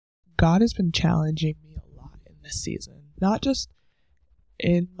God has been challenging me a lot in this season, not just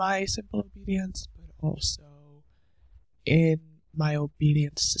in my simple obedience, but also in my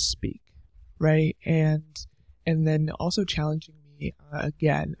obedience to speak, right? And then also challenging me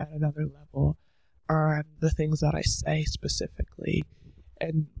again at another level on the things that I say specifically.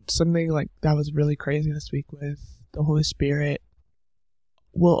 And something like that was really crazy this week with the Holy Spirit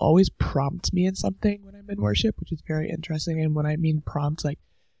will always prompt me in something when I'm in worship, which is very interesting. And when I mean prompt, like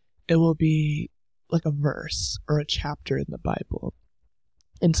it will be like a verse or a chapter in the Bible.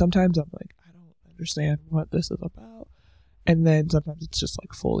 And sometimes I'm like, I don't understand what this is about. And then sometimes it's just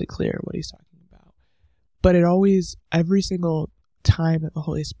like fully clear what he's talking about. But it always, every single time that the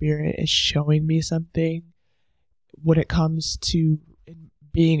Holy Spirit is showing me something, when it comes to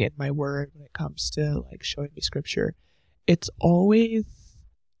being in my word, when it comes to like showing me scripture, it's always,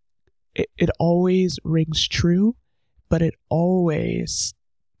 it always rings true, but it always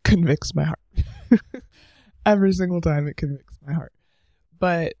convicts my heart. Every single time it convicts my heart.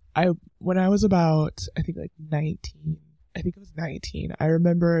 But when I was about, I think like 19, I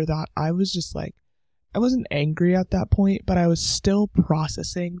remember that I was just like, I wasn't angry at that point, but I was still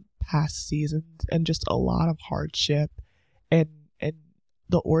processing past seasons and just a lot of hardship and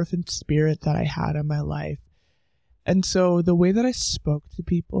the orphan spirit that I had in my life. And so the way that I spoke to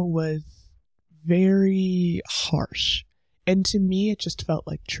people was very harsh. And to me, it just felt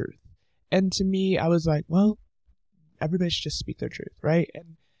like truth. And to me, I was like, well, everybody should just speak their truth, right?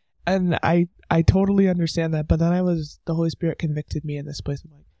 And I totally understand that. But then the Holy Spirit convicted me in this place.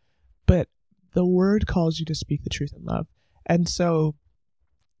 I'm like, but the word calls you to speak the truth in love. And so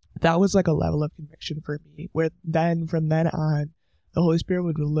that was like a level of conviction for me, where then from then on, the Holy Spirit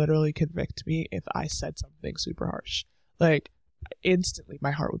would literally convict me if I said something super harsh. Like instantly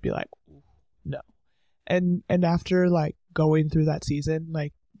my heart would be like, no. And after like going through that season,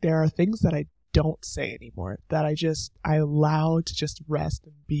 like there are things that I don't say anymore, that I allow to just rest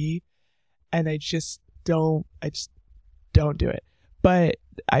and be, and I just don't do it. But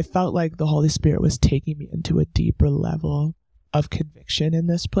I felt like the Holy Spirit was taking me into a deeper level of conviction in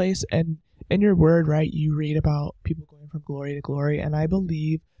this place. And in your word, right, you read about people going from glory to glory. And I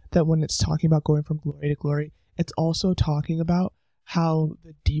believe that when it's talking about going from glory to glory, it's also talking about how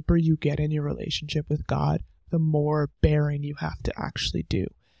the deeper you get in your relationship with God, the more bearing you have to actually do.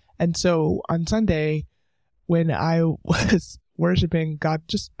 And so on Sunday, when I was worshiping, God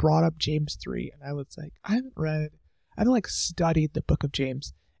just brought up James 3. And I was like, I haven't like studied the book of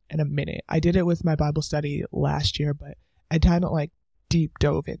James in a minute. I did it with my Bible study last year, but I haven't like deep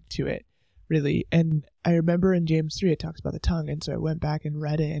dove into it really. And I remember in James 3, it talks about the tongue. And so I went back and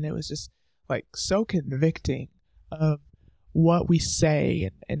read it, and it was just like so convicting of what we say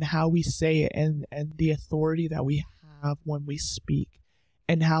and how we say it, and the authority that we have when we speak,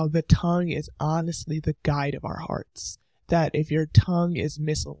 and how the tongue is honestly the guide of our hearts. That if your tongue is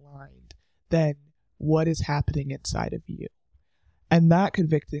misaligned, then what is happening inside of you? And that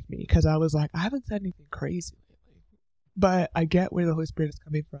convicted me, because I was like, I haven't said anything crazy lately, but I get where the Holy Spirit is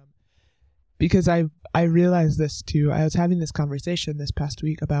coming from, because I realized this too. I was having this conversation this past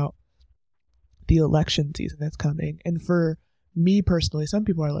week about the election season that's coming, and for me personally, some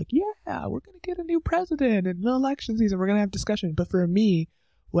people are like, yeah, we're going to get a new president and the election season, we're going to have discussion. But for me,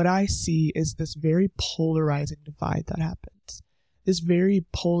 what I see is this very polarizing divide that happens. This very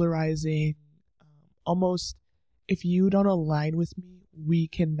polarizing, almost, if you don't align with me, we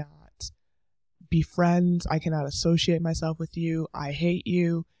cannot be friends. I cannot associate myself with you. I hate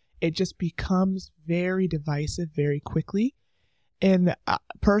you. It just becomes very divisive very quickly. And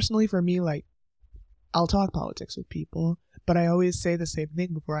personally, for me, like, I'll talk politics with people, but I always say the same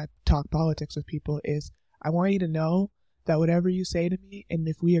thing before I talk politics with people is, I want you to know that whatever you say to me, and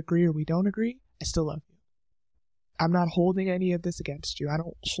if we agree or we don't agree, I still love you. I'm not holding any of this against you. I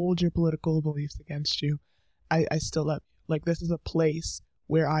don't hold your political beliefs against you. I still love you. Like, this is a place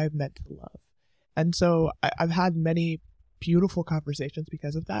where I'm meant to love. And so I've had many beautiful conversations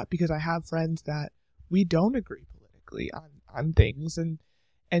because of that, because I have friends that we don't agree politically on things, and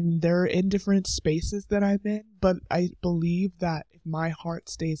they're in different spaces that I'm in, but I believe that if my heart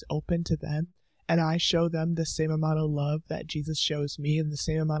stays open to them, and I show them the same amount of love that Jesus shows me, and the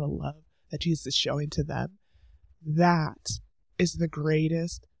same amount of love that Jesus is showing to them, that is the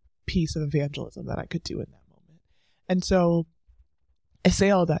greatest piece of evangelism that I could do in that moment. And so I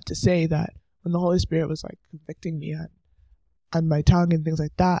say all that to say that when the Holy Spirit was like convicting me on my tongue and things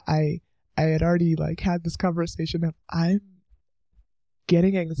like that, I had already like had this conversation of, I'm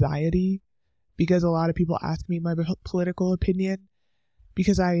getting anxiety because a lot of people ask me my political opinion,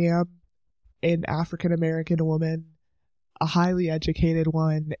 because I am an African American woman a highly educated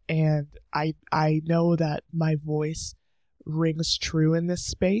one, and I know that my voice rings true in this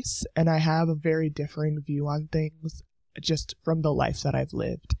space, and I have a very differing view on things just from the life that I've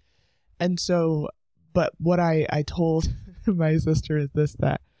lived. And so, but what I told my sister is this,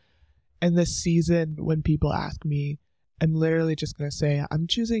 that in this season, when people ask me, I'm literally just going to say, I'm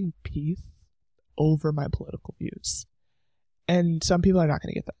choosing peace over my political views. And some people are not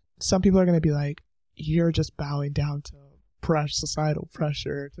going to get that. Some people are going to be like, you're just bowing down to societal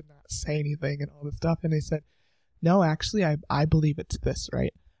pressure to not say anything and all this stuff. And they said, no, actually, I believe it's this,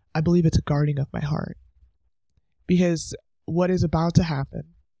 right? I believe it's a guarding of my heart. Because what is about to happen,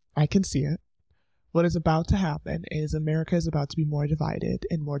 I can see it. What is about to happen is America is about to be more divided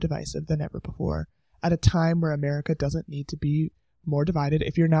and more divisive than ever before, at a time where America doesn't need to be more divided.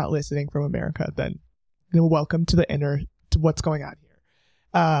 If you're not listening from America, then welcome to to what's going on here.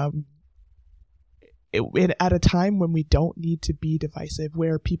 At a time when we don't need to be divisive,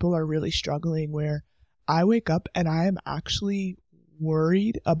 where people are really struggling, where I wake up and I am actually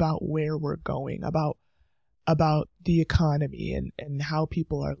worried about where we're going, about the economy and how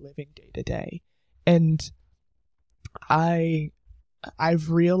people are living day to day. And I've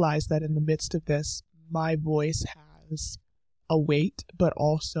realized that in the midst of this, my voice has a weight, but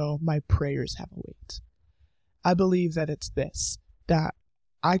also my prayers have a weight. I believe that it's this, that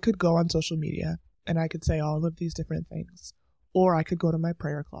I could go on social media and I could say all of these different things, or I could go to my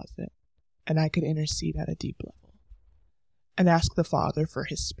prayer closet and I could intercede at a deep level and ask the Father for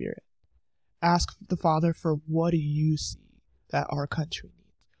his Spirit. Ask the Father for, what do you see that our country needs?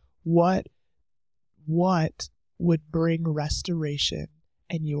 What would bring restoration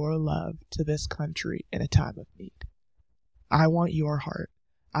and your love to this country in a time of need? I want your heart.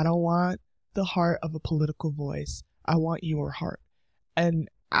 I don't want the heart of a political voice. I want your heart. And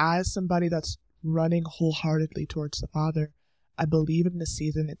as somebody that's running wholeheartedly towards the Father, I believe in this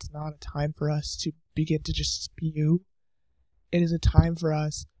season it's not a time for us to begin to just spew. It is a time for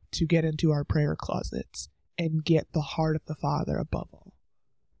us to get into our prayer closets and get the heart of the Father above all.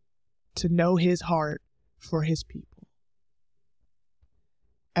 To know his heart for his people.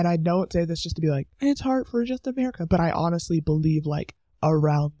 And I don't say this just to be like, it's hard for just America, but I honestly believe, like,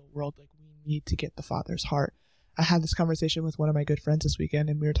 around the world, like, we need to get the Father's heart. I had this conversation with one of my good friends this weekend,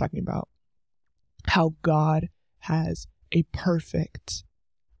 and we were talking about how God has a perfect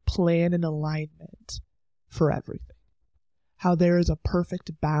plan and alignment for everything. How there is a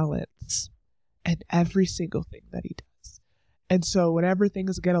perfect balance in every single thing that he does. And so whenever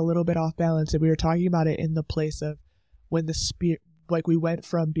things get a little bit off balance, and we were talking about it in the place of when the Spirit, like, we went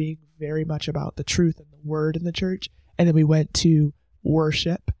from being very much about the truth and the word in the church, and then we went to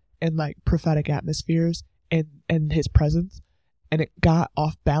worship and like prophetic atmospheres and his presence, and it got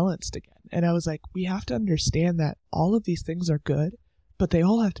off balanced again. And I was like, we have to understand that all of these things are good, but they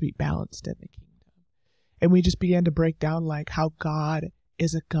all have to be balanced in the kingdom. And we just began to break down like how God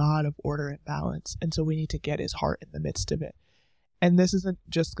is a God of order and balance. And so we need to get his heart in the midst of it. And this isn't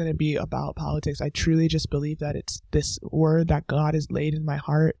just going to be about politics. I truly just believe that it's this word that God has laid in my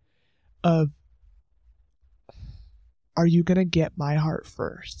heart of, are you going to get my heart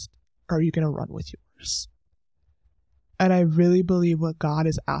first? Or are you going to run with yours? And I really believe what God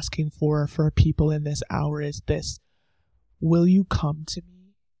is asking for people in this hour is this: will you come to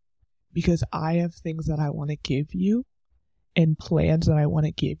me? Because I have things that I want to give you and plans that I want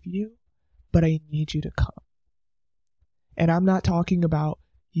to give you, but I need you to come. And I'm not talking about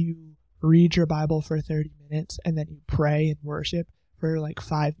you read your Bible for 30 minutes and then you pray and worship for like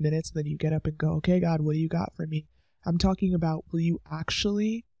 5 minutes, and then you get up and go, okay, God, what do you got for me? I'm talking about, will you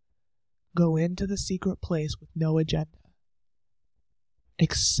actually go into the secret place with no agenda,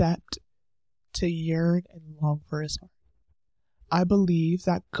 except to yearn and long for his heart? I believe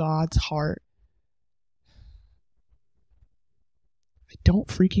that God's heart, I don't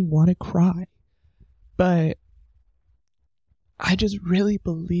freaking want to cry, but I just really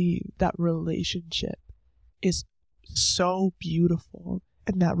believe that relationship is so beautiful,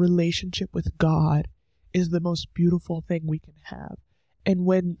 and that relationship with God is the most beautiful thing we can have. And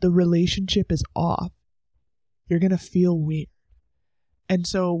when the relationship is off, you're going to feel weird. And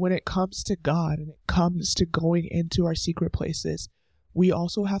so when it comes to God and it comes to going into our secret places, we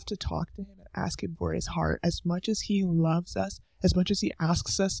also have to talk to him and ask him for his heart. As much as he loves us, as much as he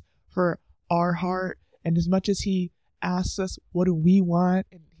asks us for our heart, and as much as he asks us what do we want,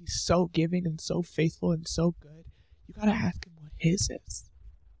 and he's so giving and so faithful and so good, you got to ask him what his is.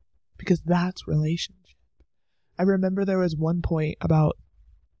 Because that's relationship. I remember there was one point about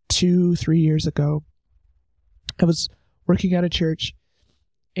 2-3 years ago, I was working at a church,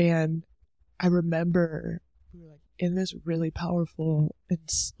 and I remember we were like in this really powerful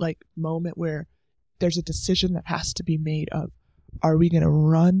like moment where there's a decision that has to be made of, are we going to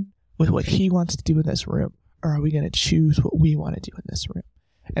run with what he wants to do in this room, or are we going to choose what we want to do in this room?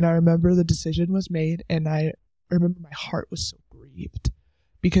 And I remember the decision was made, and I remember my heart was so grieved,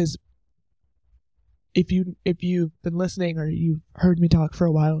 because if you've been listening or you've heard me talk for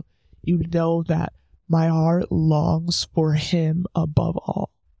a while, you know that my heart longs for him above all.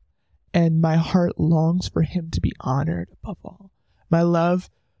 And my heart longs for him to be honored above all. My love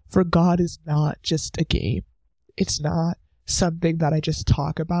for God is not just a game. It's not something that I just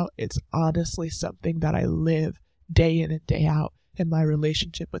talk about. It's honestly something that I live day in and day out. And my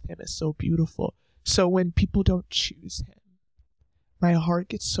relationship with him is so beautiful. So when people don't choose him, my heart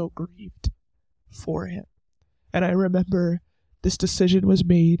gets so grieved for him. And I remember this decision was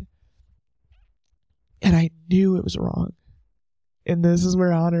made, and I knew it was wrong. And this is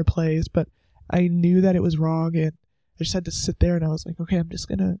where honor plays, but I knew that it was wrong, and I just had to sit there, and I was like, okay, I'm just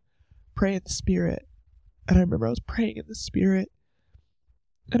going to pray in the Spirit. And I remember I was praying in the Spirit,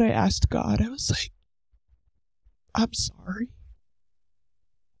 and I asked God, I was like, I'm sorry.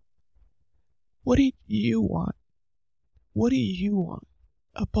 What do you want? What do you want?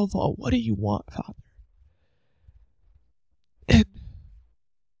 Above all, what do you want, Father? And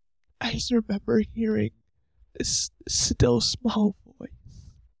I just remember hearing this still small voice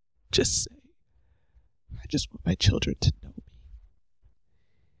just say, I just want my children to know me.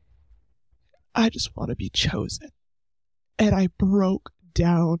 I just want to be chosen. And I broke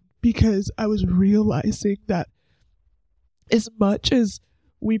down, because I was realizing that as much as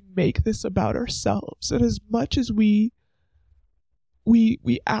we make this about ourselves, and as much as we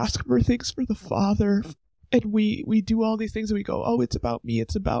ask for things for the Father, and we do all these things, and we go, oh, it's about me,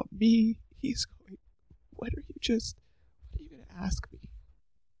 he's going, what are you going to ask me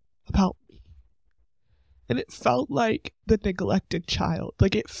about me? And it felt like the neglected child.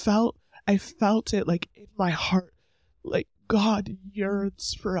 Like I felt it like in my heart, like God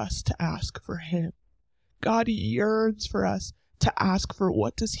yearns for us to ask for him. God yearns for us to ask for,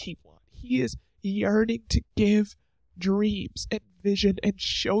 what does he want? He is yearning to give dreams and vision and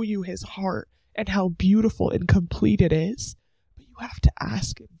show you his heart and how beautiful and complete it is. But you have to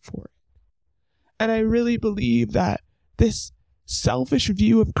ask him for it. And I really believe that this selfish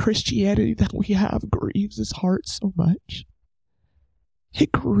view of Christianity that we have grieves his heart so much.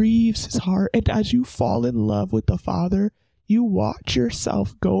 It grieves his heart. And as you fall in love with the Father, you watch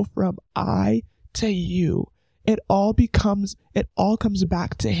yourself go from I to you. It all comes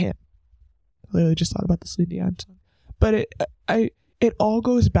back to him. I literally just thought about the Celine Dion song. But it all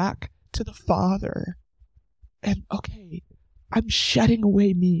goes back to the Father. And okay, I'm shedding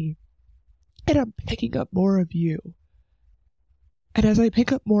away me, and I'm picking up more of you. And as I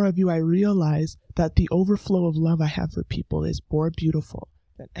pick up more of you, I realize that the overflow of love I have for people is more beautiful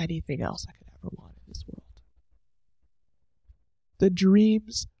than anything else I could ever want in this world. The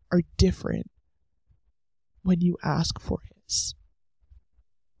dreams are different when you ask for his.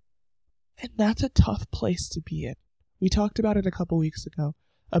 And that's a tough place to be in. We talked about it a couple weeks ago,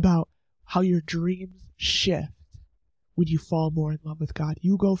 about how your dreams shift when you fall more in love with God.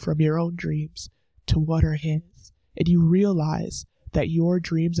 You go from your own dreams to what are his, and you realize that your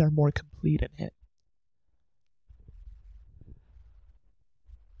dreams are more complete in him.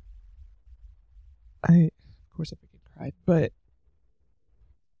 Of course I freaking cried, but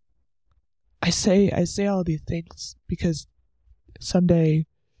I say all these things because Sunday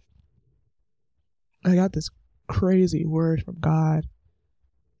I got this crazy word from God,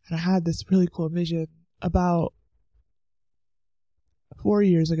 and I had this really cool vision about 4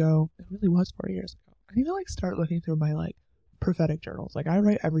 years ago. It really was 4 years ago. I need to start looking through my prophetic journals. I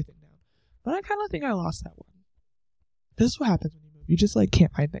write everything down, but I kind of think I lost that one. This is what happens when you move. You just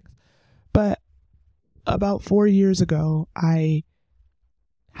can't find things. But about 4 years ago, I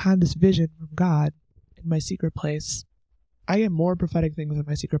had this vision from God in my secret place. I get more prophetic things in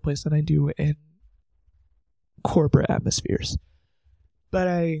my secret place than I do in corporate atmospheres. But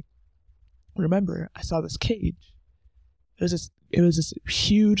I remember I saw this cage. It was this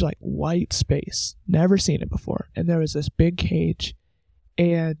huge white space. Never seen it before. And there was this big cage,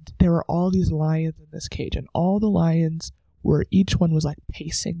 and there were all these lions in this cage, and all the lions were, each one was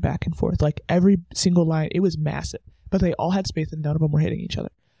pacing back and forth. Every single lion, it was massive, but they all had space and none of them were hitting each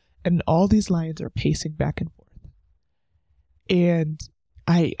other. And all these lions are pacing back and forth. And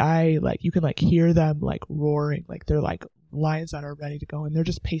I you can hear them roaring, they're lions that are ready to go, and they're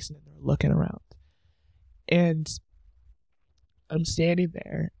just pacing and they're looking around. And I'm standing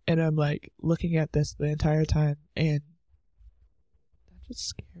there and I'm looking at this the entire time, and that just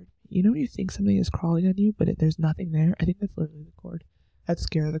scared me. you know when you think something is crawling on you, but there's nothing there? I think that's literally the cord. That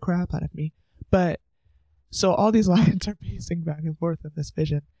scared the crap out of me. But, so all these lions are pacing back and forth in this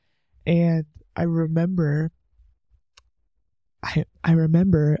vision. And I remember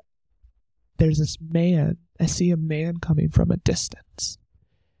there's this man. I see a man coming from a distance.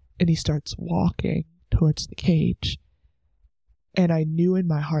 And he starts walking towards the cage. And I knew in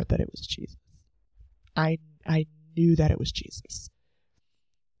my heart that it was Jesus. I knew that it was Jesus.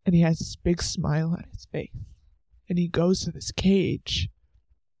 And he has this big smile on his face. And he goes to this cage.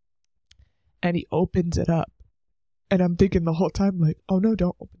 And he opens it up. And I'm thinking the whole time, like, oh no,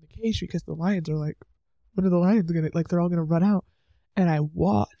 don't open the cage, because the lions are like, when are the lions gonna, like, they're all gonna run out. And I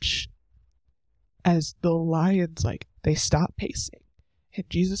watch as the lions, like, they stop pacing. And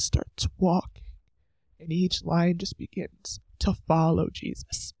Jesus starts walking. And each lion just begins to follow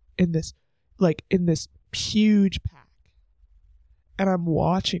Jesus in this huge pack. And I'm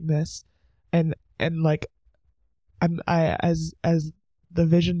watching this, and like, as the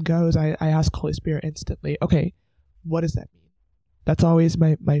vision goes, I ask Holy Spirit instantly, okay, what does that mean? That's always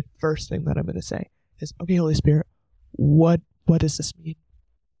my first thing that I'm going to say is, okay, Holy Spirit, what does this mean?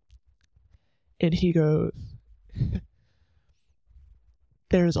 And he goes,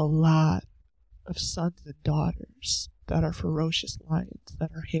 there's a lot of sons and daughters that are ferocious lions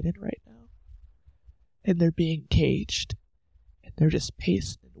that are hidden right now. And they're being caged. And they're just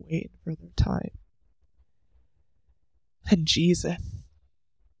pacing and waiting for their time. And Jesus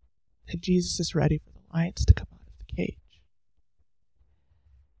is ready for the lions to come out of the cage.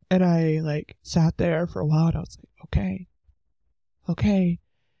 And I, like, sat there for a while, and I was like, okay.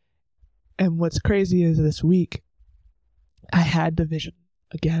 And what's crazy is this week, I had the vision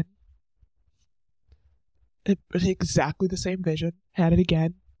again. It was exactly the same vision, had it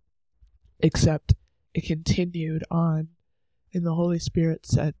again, except it continued on, and the Holy Spirit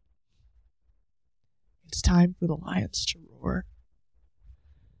said, it's time for the lions to roar.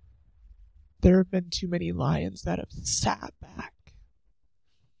 There have been too many lions that have sat back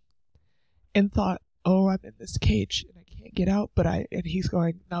and thought, oh, I'm in this cage and I can't get out, and he's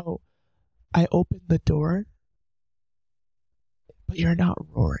going, no, I opened the door, but you're not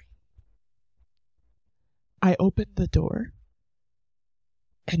roaring. I opened the door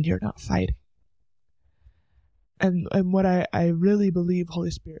and you're not fighting. And what I really believe Holy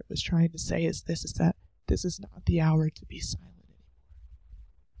Spirit was trying to say is that this is not the hour to be silent anymore.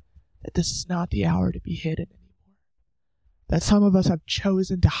 That this is not the hour to be hidden anymore. That some of us have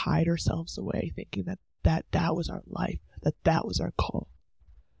chosen to hide ourselves away, thinking that was our life, that was our call.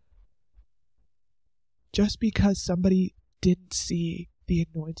 Just because somebody didn't see the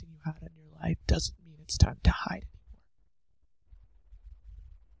anointing you had on your life doesn't mean it's time to hide anymore.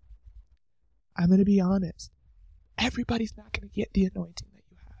 I'm going to be honest. Everybody's not going to get the anointing that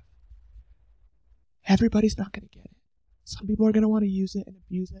you have. Everybody's not going to get it. Some people are going to want to use it and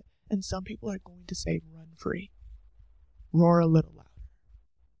abuse it, and some people are going to say, run free. Roar a little louder.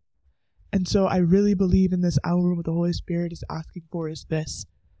 And so I really believe in this hour what the Holy Spirit is asking for is this.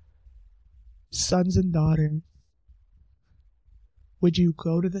 Sons and daughters, would you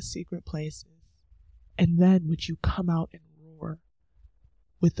go to the secret places, and then would you come out and roar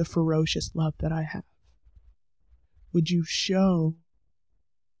with the ferocious love that I have? Would you show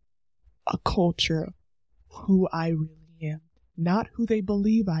a culture who I really am? Not who they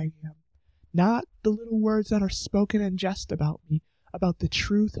believe I am. Not the little words that are spoken in jest about me, about the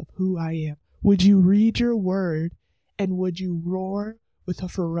truth of who I am. Would you read your word, and would you roar with a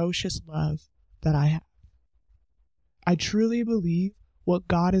ferocious love that I have? I truly believe what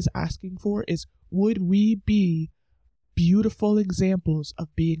God is asking for is, would we be beautiful examples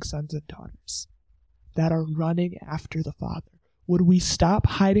of being sons and daughters that are running after the Father? Would we stop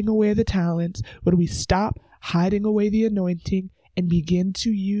hiding away the talents? Would we stop hiding away the anointing and begin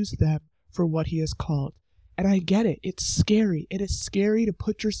to use them for what He has called? And I get it. It's scary. It is scary to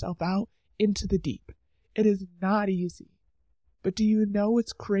put yourself out into the deep. It is not easy. But do you know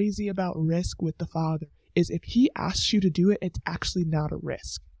what's crazy about risk with the Father? Is if He asks you to do it, it's actually not a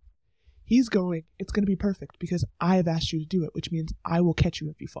risk. He's going, it's going to be perfect because I have asked you to do it, which means I will catch you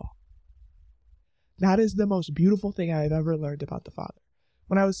if you fall. That is the most beautiful thing I've ever learned about the Father.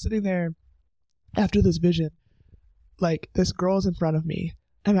 When I was sitting there after this vision, like, this girl's in front of me,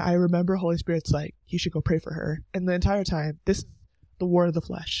 and I remember Holy Spirit's like, you should go pray for her. And the entire time, this is the war of the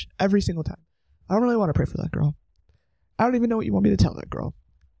flesh. Every single time. I don't really want to pray for that girl. I don't even know what you want me to tell that girl.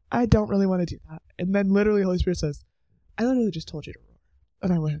 I don't really want to do that. And then literally Holy Spirit says, I literally just told you to roar.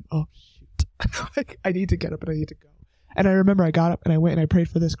 And I went, oh, shoot. Like, I need to get up and I need to go. And I remember I got up and I went and I prayed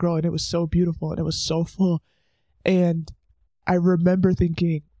for this girl, and it was so beautiful and it was so full. And I remember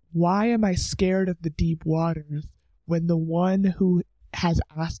thinking, Why am I scared of the deep waters when the one who has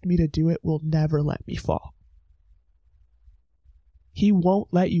asked me to do it will never let me fall? He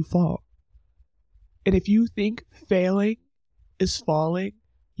won't let you fall. And if you think failing is falling,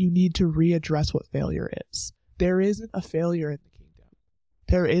 you need to readdress what failure is. There isn't a failure in the kingdom.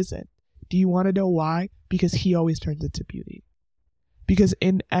 There isn't. Do you want to know why? Because he always turns it to beauty. Because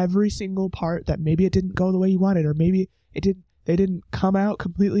in every single part that maybe it didn't go the way you wanted, or maybe they didn't come out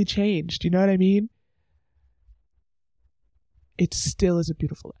completely changed. You know what I mean? It still is a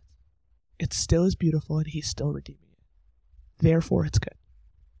beautiful lesson. It still is beautiful, and he's still redeeming it. Therefore, it's good.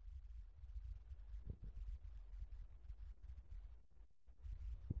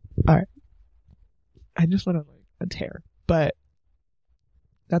 All right. I just went on like a tear, but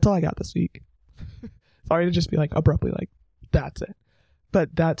that's all I got this week. Sorry to just be like abruptly like, that's it.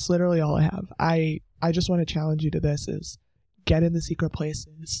 But that's literally all I have. I just want to challenge you to this is get in the secret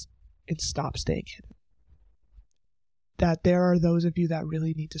places and stop staying hidden. That there are those of you that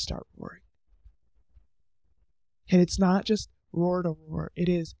really need to start roaring. And it's not just roar to roar. It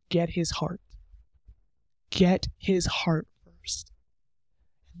is get his heart. Get his heart first.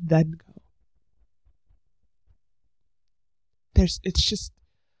 And then go. I'm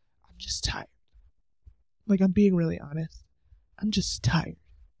just tired. Like, I'm being really honest. I'm just tired.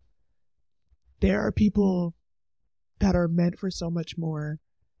 There are people that are meant for so much more,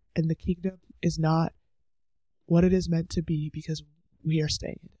 and the kingdom is not what it is meant to be because we are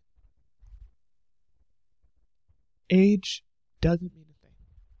staying in it. Age doesn't mean a thing.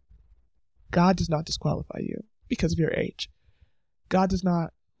 God does not disqualify you because of your age. God does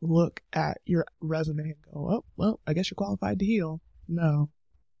not look at your resume and go, oh, well, I guess you're qualified to heal. No.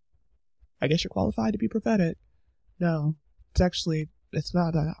 I guess you're qualified to be prophetic. No. It's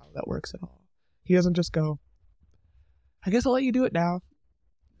not how that works at all. He doesn't just go, I guess I'll let you do it now.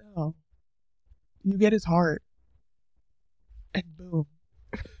 No. You get his heart. And boom.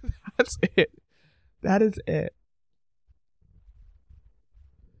 That's it. That is it.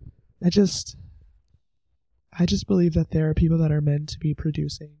 I just believe that there are people that are meant to be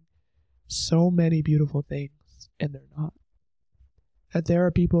producing so many beautiful things, and they're not. That there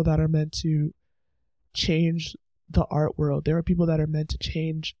are people that are meant to change the art world. There are people that are meant to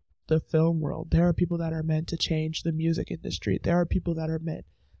change the film world. There are people that are meant to change the music industry. There are people that are meant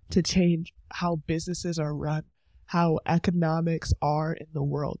to change how businesses are run, how economics are in the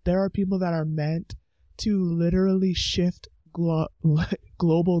world. There are people that are meant to literally shift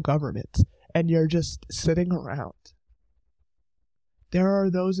global governments, and you're just sitting around. There are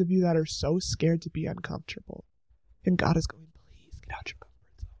those of you that are so scared to be uncomfortable, and God is going, please get out your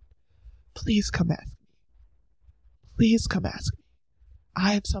comfort zone. Please come ask me. Please come ask me.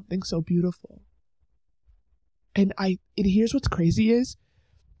 I have something so beautiful. And here's what's crazy is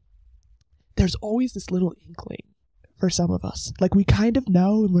there's always this little inkling for some of us. Like, we kind of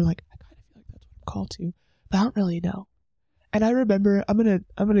know, and we're like, I kind of feel like that's what I'm called to, but I don't really know. And I remember, I'm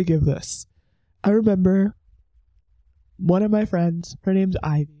gonna give this. I remember one of my friends, her name's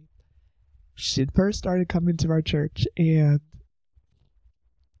Ivy. She first started coming to our church, and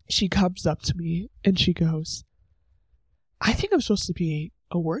she comes up to me and she goes, I think I'm supposed to be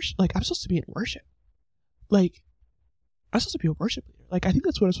I'm supposed to be in worship. Like, I'm supposed to be a worship leader. Like, I think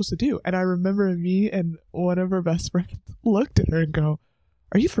that's what I'm supposed to do. And I remember me and one of her best friends looked at her and go,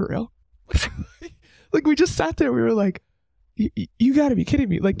 are you for real? Like, we just sat there. We were like, you gotta be kidding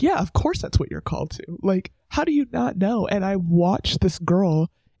me. Like, yeah, of course that's what you're called to. Like, how do you not know? And I watched this girl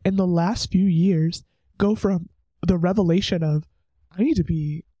in the last few years go from the revelation of, I need to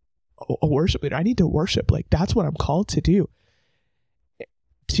be a worship leader. I need to worship. Like, that's what I'm called to do.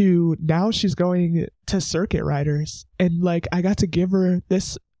 To now she's going to circuit riders. And like, I got to give her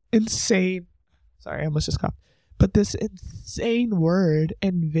this insane, sorry, I almost just coughed, but this insane word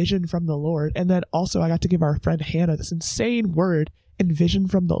and vision from the Lord. And then also I got to give our friend Hannah this insane word and vision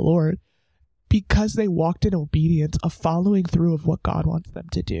from the Lord because they walked in obedience of following through of what God wants them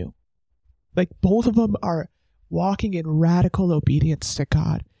to do. Like, both of them are walking in radical obedience to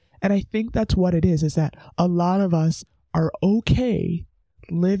God. And I think that's what it is that a lot of us are okay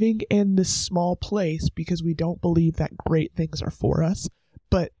living in this small place because we don't believe that great things are for us.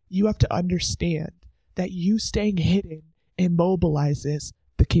 But you have to understand that you staying hidden immobilizes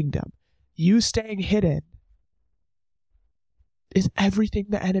the kingdom. You staying hidden is everything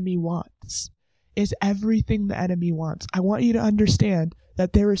the enemy wants. Is everything the enemy wants. I want you to understand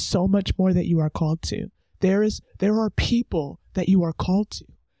that there is so much more that you are called to. There are people that you are called to.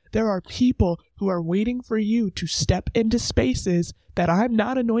 There are people who are waiting for you to step into spaces that I'm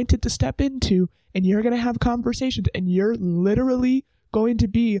not anointed to step into, and you're going to have conversations, and you're literally going to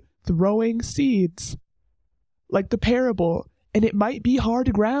be throwing seeds, like the parable, and it might be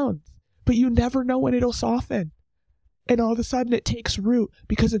hard ground, but you never know when it'll soften. And all of a sudden it takes root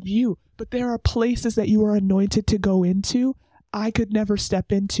because of you. But there are places that you are anointed to go into I could never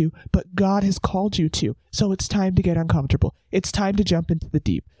step into, but God has called you to. So it's time to get uncomfortable. It's time to jump into the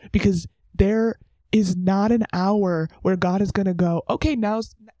deep, because there is not an hour where God is going to go, okay,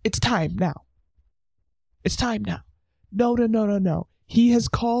 it's time now. It's time now. No. He has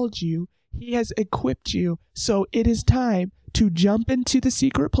called you. He has equipped you. So it is time to jump into the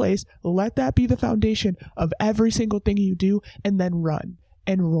secret place. Let that be the foundation of every single thing you do, and then run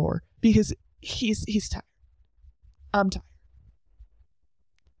and roar, because he's tired. I'm tired.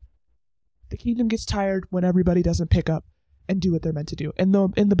 The kingdom gets tired when everybody doesn't pick up and do what they're meant to do. And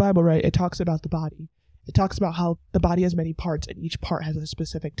in the Bible, right, it talks about the body. It talks about how the body has many parts and each part has a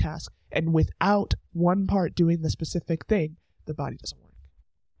specific task. And without one part doing the specific thing, the body doesn't work.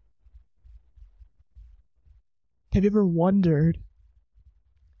 Have you ever wondered,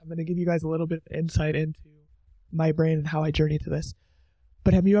 I'm going to give you guys a little bit of insight into my brain and how I journey to this,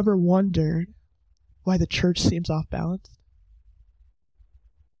 but have you ever wondered why the church seems off balance?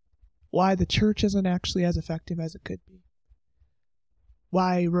 Why the church isn't actually as effective as it could be?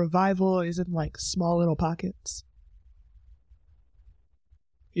 Why revival is in like small little pockets?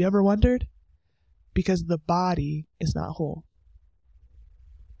 You ever wondered? Because the body is not whole.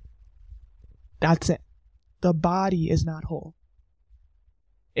 That's it. The body is not whole.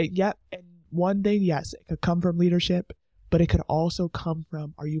 And one thing, yes, it could come from leadership, but it could also come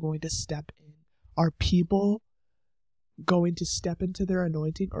from, are you going to step in? Are people going to step into their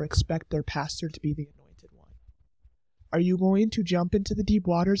anointing or expect their pastor to be the anointed one? Are you going to jump into the deep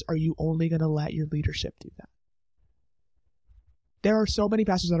waters? Or are you only going to let your leadership do that? There are so many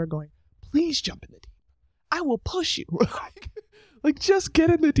pastors that are going, please jump in the deep. I will push you. Like, just get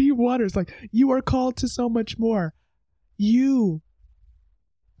in the deep waters. Like, you are called to so much more.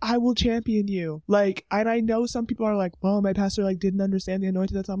 I will champion you. Like, and I know some people are like, well, my pastor didn't understand the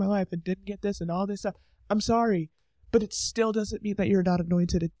anointing that's on my life and didn't get this and all this stuff. I'm sorry. But it still doesn't mean that you're not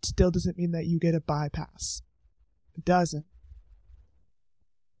anointed. It still doesn't mean that you get a bypass. It doesn't.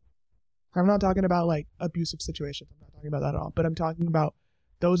 I'm not talking about abusive situations. I'm not talking about that at all. But I'm talking about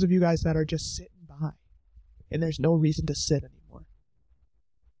those of you guys that are just sitting by and there's no reason to sit anymore.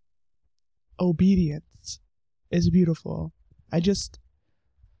 Obedience is beautiful. I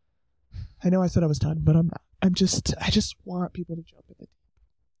know I said I was done, but I'm not. I just want people to jump in it.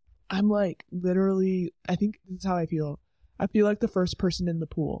 I'm literally, I think this is how I feel. I feel like the first person in the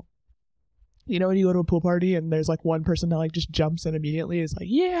pool. You know, when you go to a pool party and there's one person that just jumps in immediately, is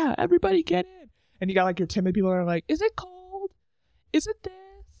yeah, everybody get in. And you got your timid people that are like, is it cold? Is it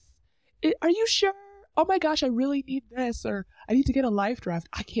this? Are you sure? Oh my gosh, I really need this. Or I need to get a life draft.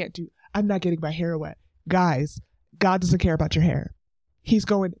 I'm not getting my hair wet. Guys, God doesn't care about your hair. He's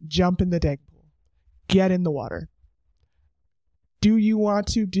going, jump in the dang pool. Get in the water. Do you want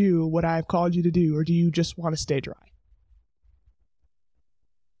to do what I've called you to do, or do you just want to stay dry?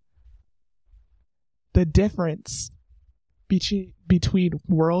 The difference between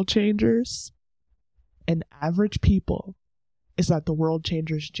world changers and average people is that the world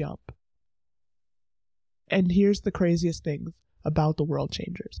changers jump. And here's the craziest thing about the world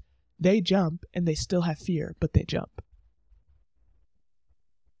changers. They jump and they still have fear, but they jump.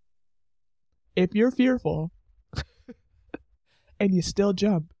 If you're fearful and you still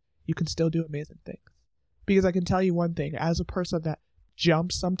jump, you can still do amazing things. Because I can tell you one thing, as a person that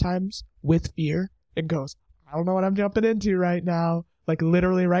jumps sometimes with fear and goes, I don't know what I'm jumping into right now.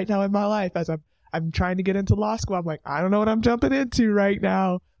 Literally right now in my life, as I'm trying to get into law school, I'm I don't know what I'm jumping into right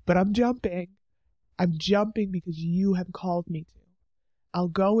now, but I'm jumping. I'm jumping because you have called me to. I'll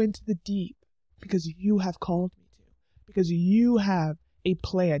go into the deep because you have called me to. Because you have a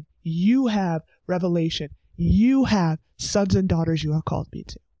plan. You have revelation. You have sons and daughters you have called me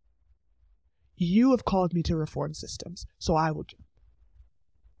to. You have called me to reform systems, so I will jump.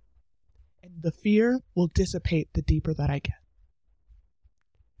 And the fear will dissipate the deeper that I get.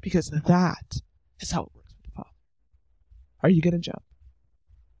 Because that is how it works with the Father. Are you going to jump?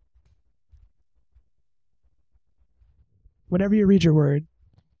 Whenever you read your word,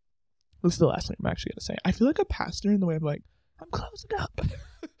 this is the last thing I'm actually going to say. I feel like a pastor in the way of I'm closing up.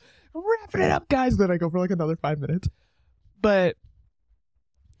 I'm wrapping it up, guys. Then I go for another 5 minutes. But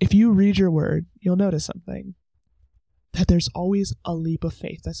if you read your word, you'll notice something. That there's always a leap of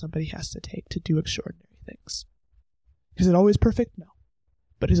faith that somebody has to take to do extraordinary things. Is it always perfect? No.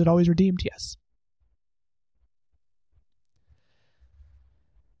 But is it always redeemed? Yes.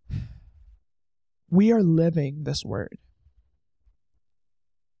 We are living this word.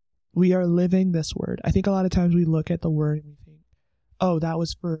 We are living this word. I think a lot of times we look at the word and we think, oh, that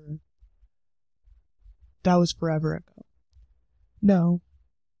was forever ago. No,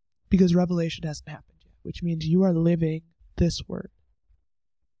 because revelation hasn't happened yet, which means you are living this word.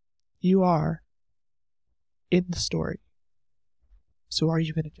 You are in the story. So are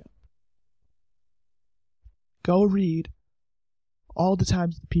you going to jump? Go read all the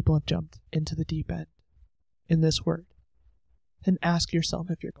times the people have jumped into the deep end in this word and ask yourself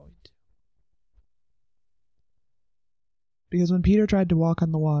if you're going to. Because when Peter tried to walk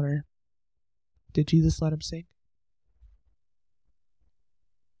on the water, did Jesus let him sink?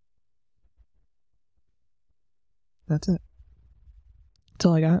 That's it. That's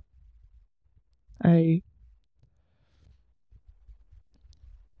all I got. I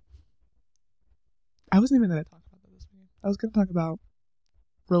wasn't even going to talk about that this week. I was going to talk about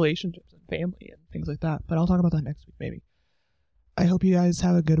relationships and family and things like that, but I'll talk about that next week maybe. I hope you guys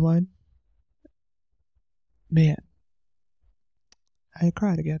have a good one. Man, I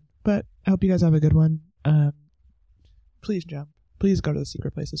cried again, but I hope you guys have a good one. Please jump. Please go to the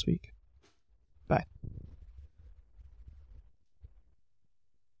secret place this week. Bye.